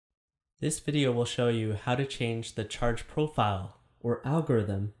This video will show you how to change the charge profile or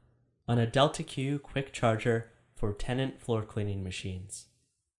algorithm on a Delta-Q QuiQ Charger for Tennant floor cleaning machines.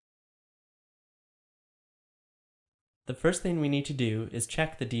 The first thing we need to do is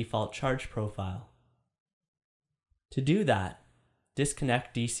check the default charge profile. To do that,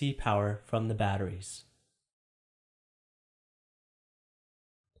 disconnect DC power from the batteries.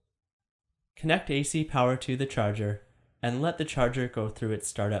 Connect AC power to the charger and let the charger go through its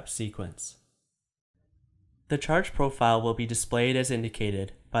startup sequence. The charge profile will be displayed as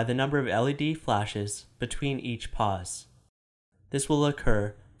indicated by the number of LED flashes between each pause. This will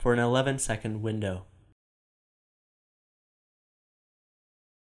occur for an 11-second window.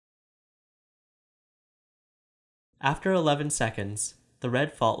 After 11 seconds, the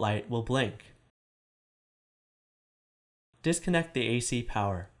red fault light will blink. Disconnect the AC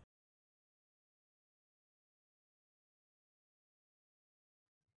power.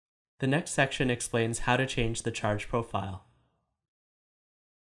 The next section explains how to change the charge profile.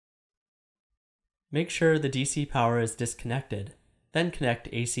 Make sure the DC power is disconnected, then connect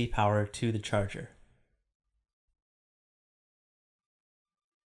AC power to the charger.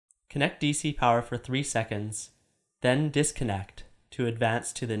 Connect DC power for 3 seconds, then disconnect to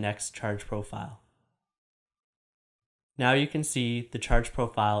advance to the next charge profile. Now you can see the charge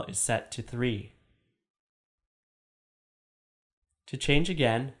profile is set to 3. To change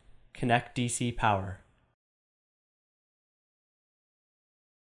again, connect DC power.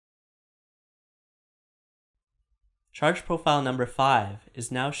 Charge profile number 5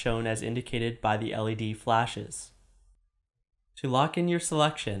 is now shown as indicated by the LED flashes. To lock in your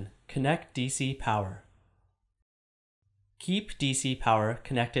selection, connect DC power. Keep DC power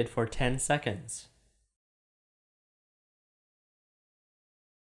connected for 10 seconds.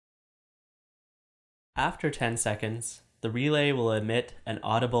 After 10 seconds, the relay will emit an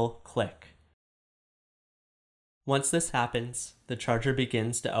audible click. Once this happens, the charger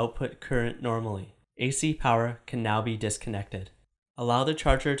begins to output current normally. AC power can now be disconnected. Allow the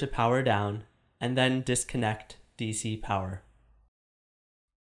charger to power down and then disconnect DC power.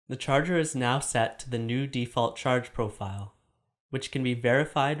 The charger is now set to the new default charge profile, which can be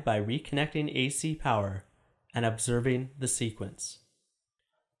verified by reconnecting AC power and observing the sequence.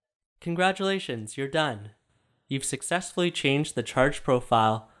 Congratulations, you're done! You've successfully changed the charge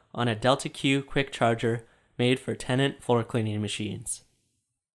profile on a Delta-Q QuiQ Charger made for Tennant floor cleaning machines.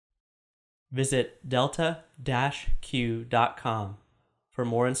 Visit Delta-Q.com for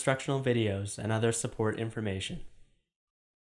more instructional videos and other support information.